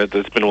 no, I mean,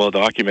 that's been well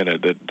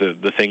documented,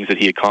 the things that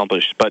he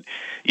accomplished. But,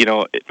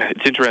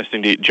 it's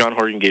interesting. John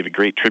Horgan gave a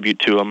great tribute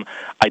to him.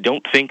 I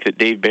don't think that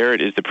Dave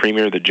Barrett is the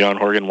premier that John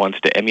Horgan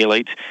wants to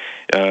emulate.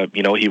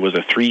 He was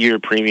a 3-year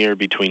premier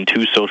between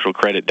 2 social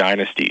credit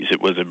dynasties. It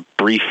was a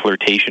brief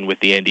flirtation with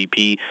the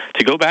NDP.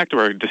 To go back to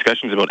our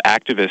discussions about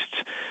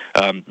activist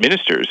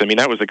ministers, I mean,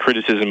 that was a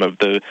criticism of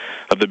the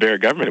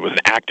Barrett government. It was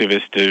an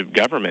activist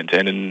government,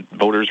 and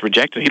voters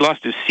rejected. He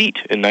lost his seat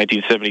in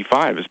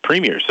 1975 as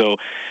premier. So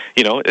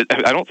I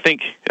don't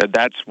think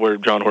that's where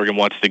John Horgan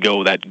wants to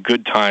go, that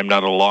good time,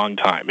 not a long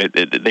time.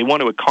 They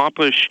want to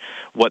accomplish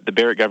what the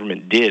Barrett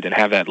government did and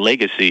have that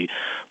legacy,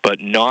 but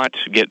not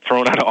get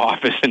thrown out of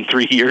office in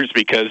 3 years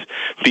because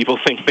people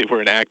think they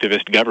were an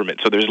activist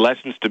government. So there's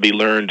lessons to be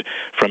learned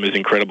from his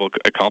incredible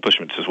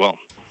accomplishments as well.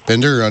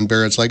 Binder, on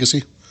Barrett's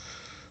legacy?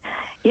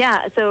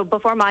 Yeah, so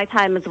before my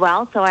time as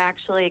well, so I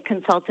actually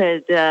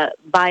consulted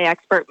by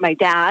expert my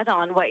dad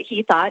on what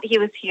he thought. He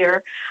was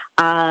here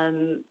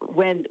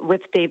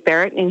with Dave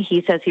Barrett, and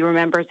he says he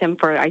remembers him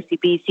for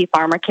ICBC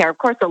Farmer Care. Of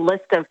course, a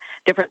list of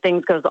different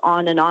things goes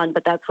on,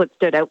 but that's what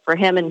stood out for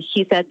him. And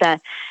he said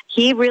that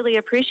he really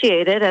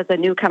appreciated, as a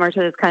newcomer to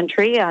this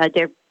country,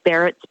 Dave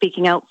Barrett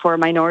speaking out for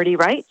minority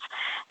rights,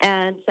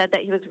 and said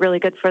that he was really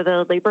good for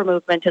the labor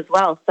movement as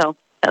well. So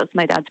that was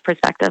my dad's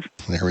perspective.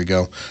 There we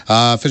go.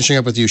 Finishing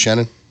up with you,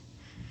 Shannon.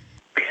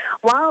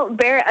 Well,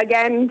 Barrett,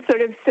 again,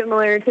 sort of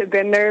similar to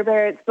Binder.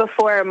 Barrett's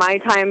before my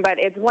time, but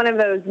it's one of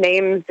those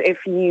names, if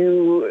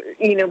you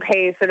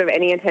pay sort of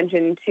any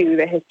attention to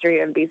the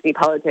history of BC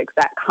politics,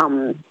 that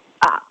comes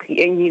up.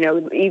 And,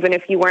 even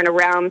if you weren't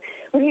around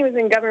when he was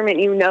in government,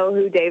 you know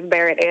who Dave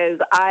Barrett is.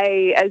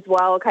 I, as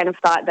well, kind of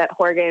thought that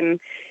Horgan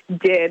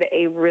did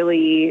a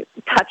really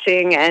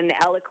touching and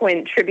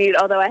eloquent tribute,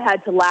 although I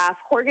had to laugh.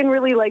 Horgan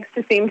really likes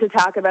to seem to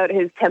talk about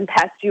his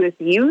tempestuous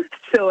youth.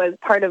 So as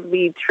part of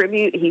the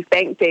tribute, he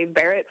thanked Dave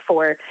Barrett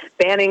for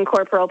banning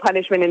corporal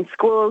punishment in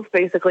schools,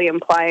 basically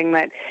implying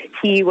that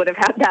he would have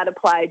had that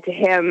applied to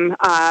him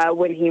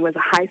when he was a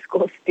high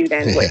school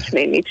student, which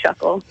made me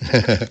chuckle.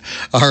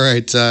 All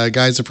right,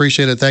 guys,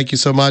 appreciate it. Thank you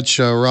so much,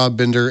 Rob,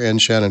 Binder, and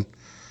Shannon.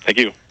 Thank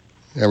you.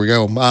 There we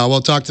go. We'll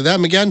talk to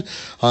them again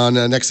on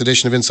the next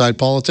edition of Inside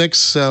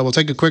Politics. We'll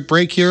take a quick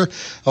break here.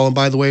 Oh, and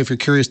by the way, if you're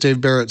curious, Dave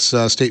Barrett's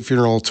state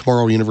funeral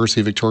tomorrow, University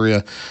of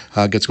Victoria,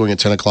 gets going at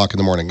 10 o'clock in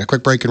the morning. A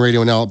quick break in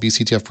Radio NL.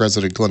 BCTF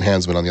President Glenn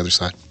Hansman on the other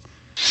side.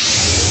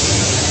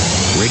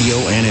 Radio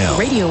NL.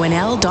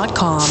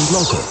 RadioNL.com.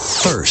 Local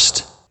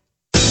first.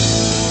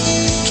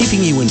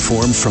 Keeping you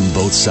informed from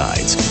both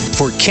sides.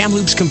 For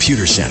Kamloops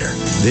Computer Center,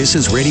 this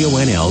is Radio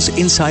NL's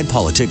Inside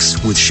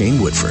Politics with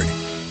Shane Woodford.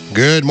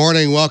 Good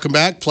morning. Welcome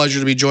back. Pleasure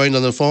to be joined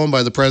on the phone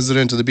by the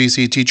president of the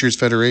BC Teachers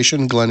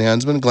Federation, Glenn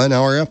Hansman. Glenn,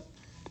 how are you?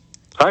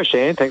 Hi,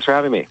 Shane. Thanks for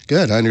having me.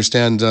 Good. I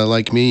understand,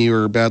 like me, you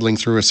were battling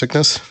through a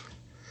sickness.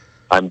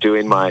 I'm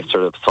doing my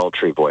sort of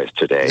sultry voice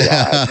today.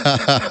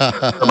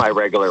 My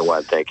regular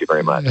one. Thank you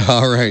very much.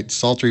 All right.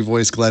 Sultry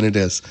voice, Glenn it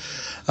is.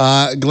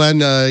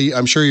 Glenn,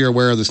 I'm sure you're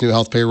aware of this new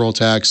health payroll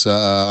tax.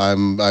 I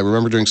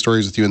remember doing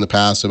stories with you in the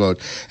past about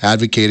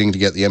advocating to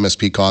get the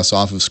MSP costs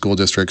off of school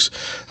districts.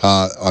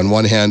 On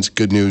one hand,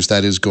 good news,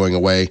 that is going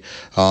away.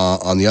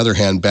 On the other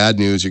hand, bad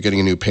news, you're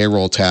getting a new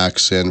payroll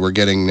tax, and we're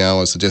getting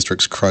now, as the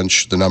districts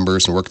crunch the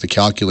numbers and work the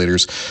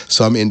calculators,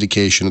 some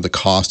indication of the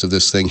cost of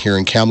this thing here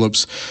in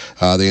Kamloops.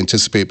 They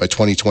anticipate by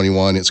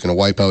 2021 it's going to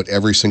wipe out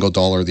every single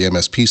dollar of the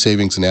MSP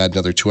savings and add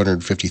another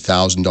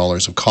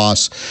 $250,000 of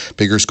costs.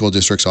 Bigger school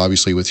districts,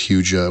 obviously, with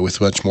huge, with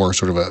much more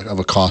sort of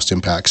a cost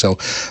impact. So,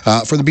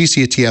 for the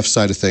BCTF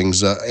side of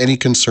things, any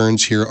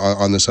concerns here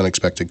on this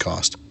unexpected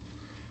cost?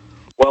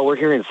 Well, we're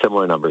hearing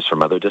similar numbers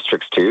from other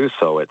districts too.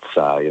 So it's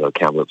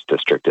Kamloops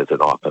district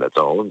isn't off on its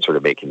own, sort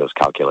of making those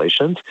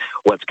calculations.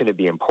 What's going to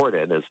be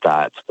important is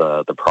that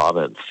the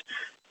province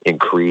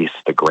increase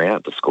the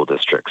grant to school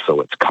districts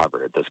so it's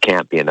covered. This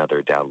can't be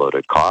another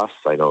downloaded cost.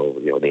 I know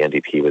the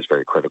NDP was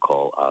very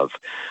critical of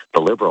the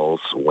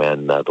Liberals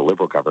when the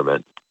Liberal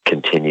government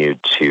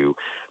continued to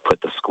put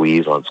the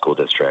squeeze on school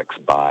districts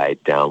by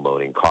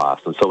downloading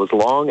costs. And so as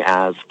long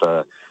as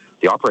the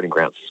operating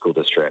grants to school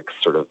districts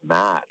sort of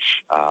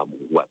match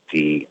what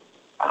the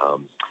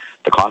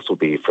cost will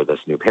be for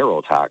this new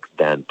payroll tax,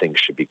 then things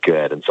should be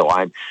good. And so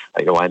I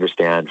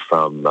understand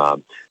from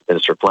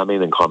Minister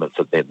Fleming and comments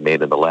that they've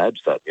made in the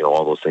Ledge that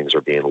all those things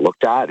are being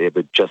looked at. It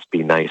would just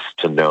be nice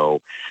to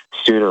know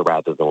sooner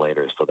rather than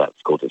later so that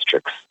school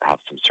districts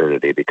have some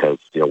certainty, because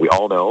we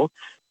all know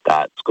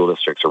that school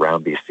districts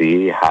around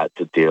BC had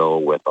to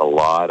deal with a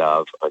lot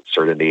of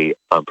uncertainty,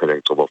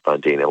 unpredictable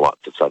funding, and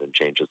lots of sudden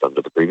changes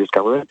under the previous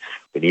government.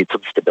 We need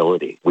some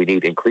stability. We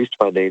need increased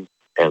funding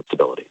and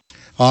stability.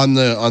 On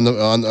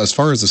as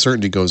far as the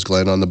certainty goes,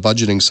 Glenn, on the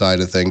budgeting side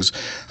of things,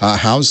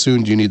 how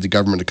soon do you need the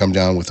government to come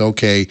down with,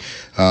 okay,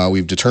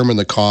 we've determined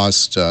the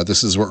cost,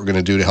 this is what we're going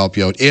to do to help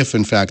you out, if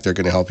in fact they're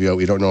going to help you out?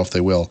 We don't know if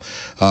they will.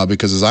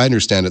 Because as I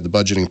understand it, the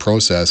budgeting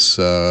process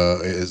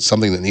is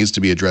something that needs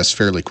to be addressed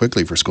fairly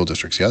quickly for school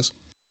districts, yes?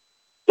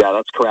 Yeah,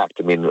 that's correct.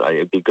 I mean,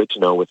 it'd be good to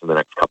know within the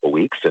next couple of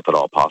weeks, if at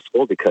all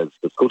possible, because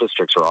the school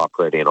districts are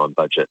operating on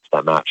budgets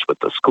that match with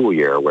the school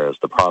year, whereas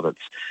the province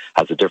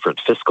has a different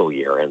fiscal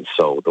year. And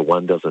so the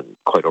one doesn't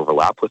quite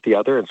overlap with the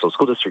other. And so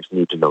school districts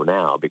need to know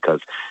now,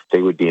 because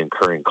they would be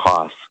incurring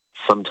costs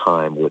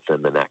sometime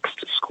within the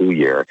next school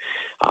year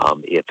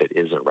if it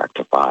isn't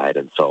rectified.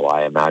 And so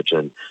I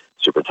imagine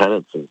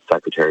superintendents and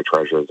secretary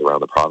treasurers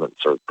around the province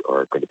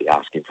are going to be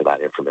asking for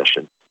that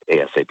information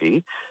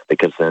ASAP,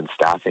 because then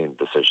staffing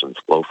decisions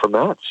flow from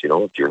that.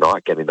 If you're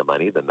not getting the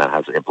money, then that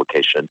has an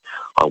implication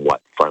on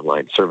what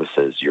frontline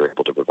services you're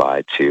able to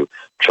provide to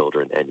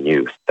children and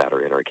youth that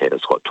are in our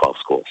K-12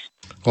 schools.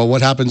 Well,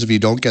 what happens if you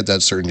don't get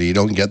that certainty? You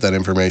don't get that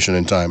information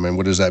in time, and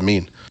what does that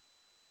mean?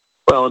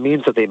 Well, it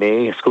means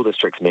that school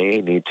districts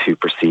may need to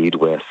proceed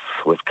with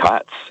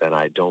cuts, and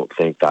I don't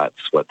think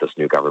that's what this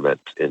new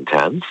government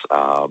intends.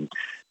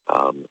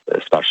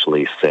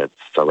 Especially since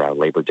around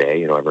Labor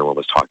Day, everyone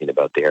was talking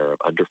about the era of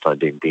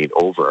underfunding being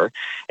over.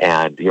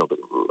 And,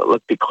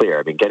 let's be clear.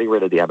 I mean, getting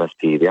rid of the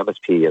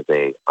MSP is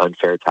a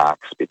unfair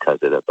tax because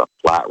it is a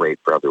flat rate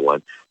for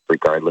everyone,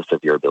 regardless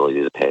of your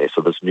ability to pay.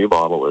 So this new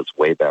model is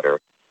way better.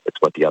 It's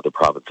what the other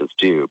provinces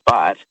do.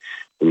 But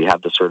we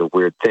have this sort of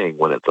weird thing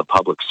when it's a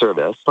public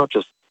service, not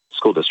just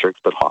school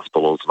districts, but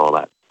hospitals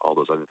and all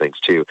those other things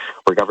too,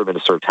 where government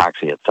is sort of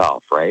taxing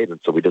itself, right? And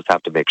so we just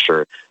have to make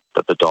sure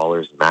that the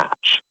dollars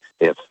match.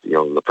 If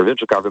the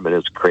provincial government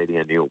is creating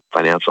a new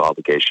financial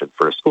obligation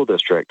for a school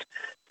district,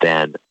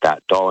 then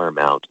that dollar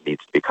amount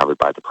needs to be covered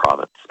by the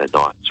province and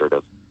not sort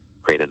of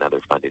create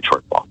another funding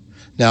shortfall.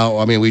 Now,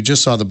 I mean, we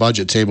just saw the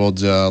budget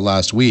tabled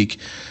last week.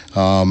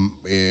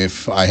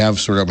 If I have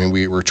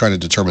we're trying to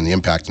determine the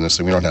impact on this,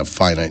 and we don't have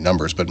finite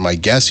numbers, but my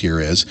guess here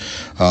is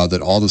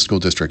that all the school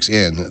districts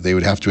they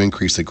would have to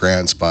increase the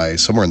grants by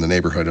somewhere in the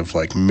neighborhood of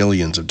like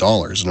millions of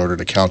dollars in order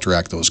to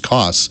counteract those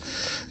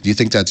costs. Do you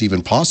think that's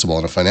even possible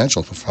on a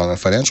financial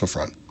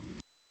front?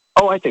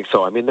 Oh, I think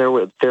so. I mean, there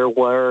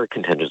were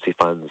contingency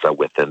funds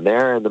within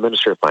there, and the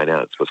Minister of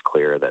Finance was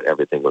clear that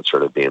everything was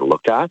sort of being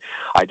looked at.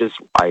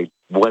 I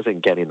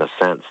wasn't getting the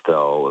sense,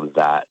 though,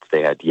 that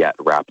they had yet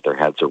wrapped their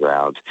heads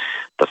around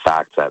the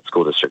fact that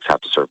school districts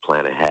have to sort of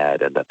plan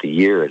ahead and that the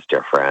year is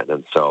different.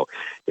 And so,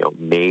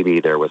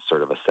 maybe there was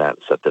sort of a sense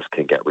that this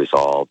can get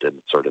resolved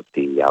in sort of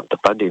the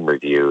funding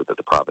review that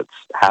the province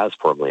has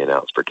formally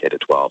announced for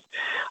K-12.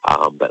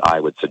 But I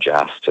would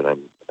suggest, and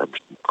I'm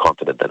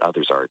confident that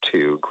others are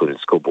too, including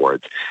school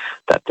boards,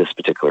 that this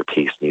particular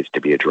piece needs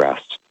to be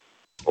addressed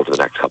over the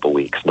next couple of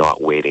weeks,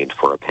 not waiting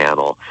for a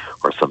panel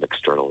or some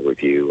external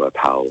review of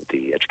how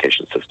the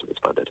education system is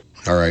funded.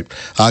 All right.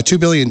 $2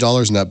 billion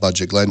in that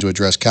budget, Glenn, to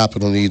address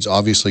capital needs.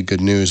 Obviously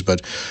good news,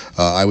 but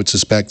I would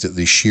suspect that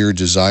the sheer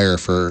desire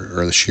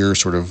or the sheer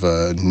sort of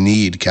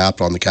need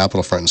capital on the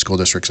capital front in school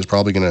districts is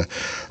probably going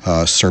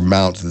to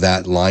surmount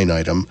that line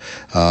item.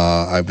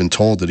 I've been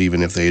told that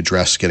even if they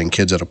address getting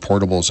kids out of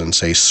portables in,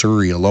 say,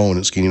 Surrey alone,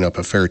 it's getting up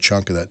a fair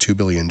chunk of that $2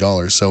 billion.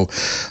 So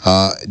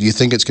do you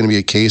think it's going to be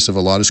a case of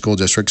a lot of school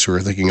districts who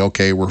are thinking,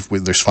 okay,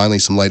 there's finally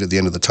some light at the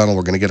end of the tunnel,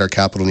 we're going to get our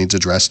capital needs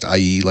addressed,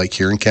 i.e. like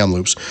here in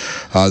Kamloops,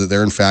 that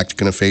they're in fact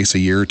going to face a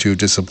year or two of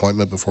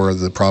disappointment before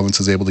the province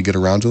is able to get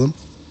around to them?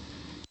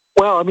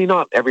 Well, I mean,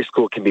 not every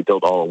school can be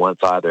built all at once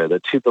either. The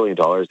 $2 billion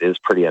is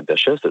pretty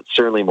ambitious. It's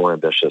certainly more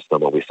ambitious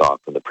than what we saw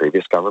from the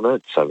previous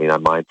government. So, I mean,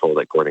 I'm mindful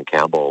that Gordon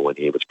Campbell, when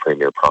he was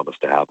premier,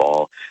 promised to have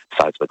all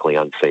seismically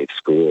unsafe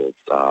schools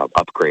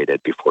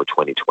upgraded before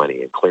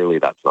 2020, and clearly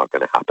that's not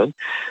going to happen.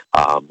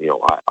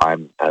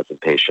 I'm as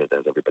impatient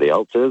as everybody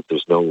else is.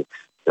 There's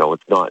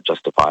it's not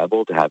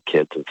justifiable to have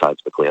kids in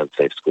seismically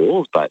unsafe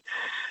schools, but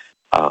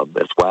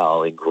as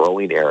well in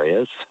growing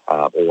areas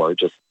or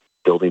just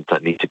buildings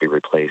that need to be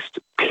replaced,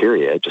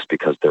 period, just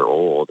because they're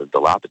old and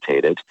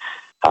dilapidated.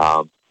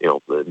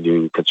 The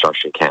new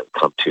construction can't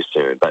come too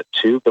soon. But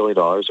 $2 billion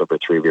over a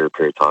 3-year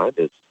period of time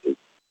is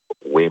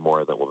way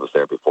more than what was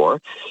there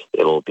before.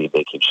 It'll be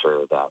making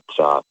sure that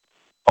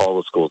all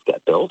the schools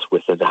get built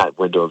within that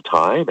window of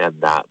time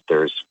and that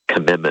there's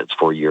commitments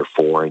for year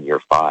 4 and year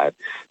 5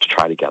 to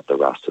try to get the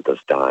rest of this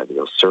done.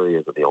 Surrey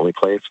isn't the only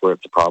place where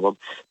it's a problem.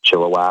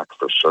 Chilliwack,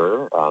 for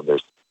sure.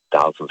 There's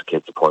thousands of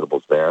kids in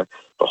portables there.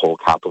 The whole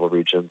capital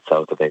region,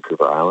 south of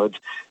Vancouver Island,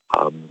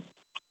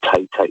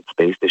 tight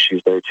space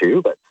issues there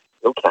too. But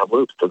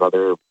Kamloops and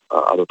other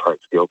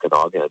parts of the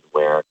Okanagan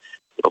where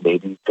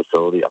maybe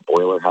a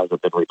boiler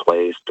hasn't been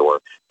replaced,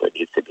 or there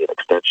needs to be an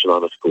extension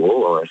on a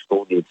school, or a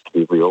school needs to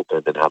be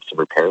reopened and have some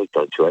repairs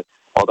done to it.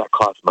 All that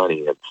costs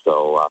money, and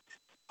so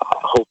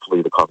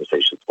hopefully the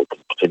conversations will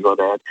continue on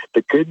that.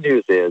 The good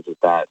news is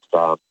that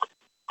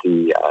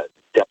the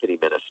Deputy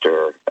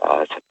Minister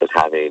has been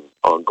having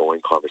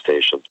ongoing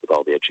conversations with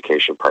all the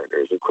education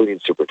partners, including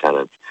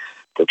superintendents,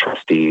 the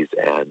trustees,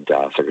 and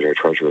Secretary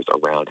Treasurers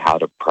around how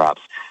to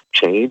perhaps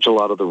change a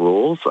lot of the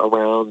rules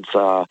around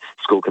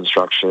school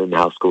construction,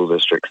 how school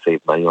districts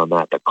save money on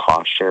that, the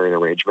cost-sharing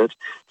arrangement.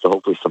 So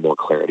hopefully some more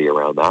clarity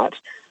around that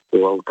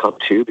will come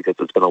too, because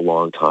it's been a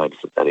long time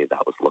since any of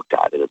that was looked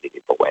at in a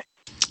meaningful way.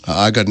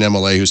 I got an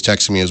MLA who's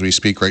texting me as we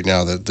speak right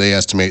now that they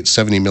estimate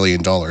 $70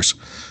 million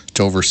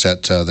to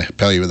overset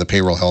the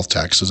payroll health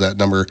tax. Does that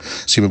number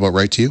seem about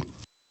right to you?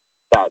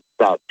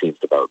 That seems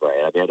about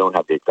right. I mean, I don't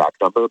have the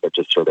exact number, but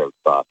just sort of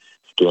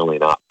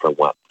scaling up from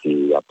what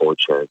the board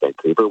chair in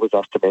Vancouver was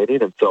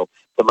estimating. And so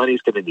the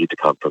money's going to need to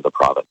come from the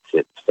province.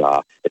 It's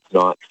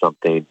not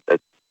something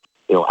that,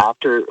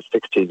 after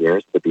 16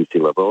 years, the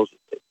BC Liberals,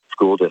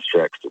 school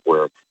districts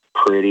were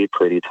pretty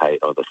tight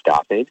on the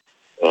staffing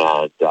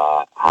and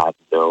had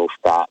no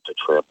fat to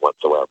trim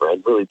whatsoever,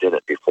 and really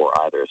didn't before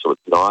either. So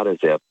it's not as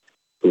if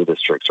school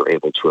districts are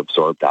able to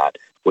absorb that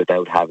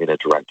without having a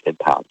direct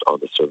impact on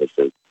the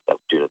services that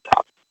students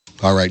have.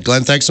 All right,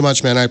 Glenn, thanks so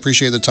much, man. I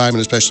appreciate the time,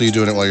 and especially you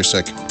doing it while you're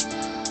sick.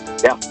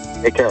 Yeah,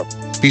 take care.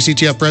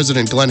 BCTF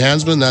President Glenn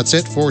Hansman, that's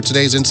it for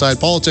today's Inside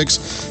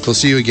Politics. We'll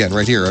see you again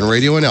right here on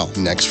Radio NL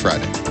next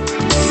Friday.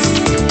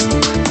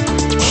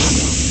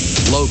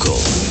 Local,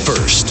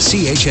 first,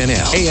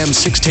 CHNL, AM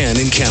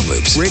 610 in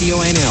Kamloops,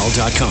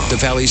 RadioNL.com, the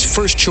Valley's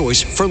first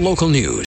choice for local news.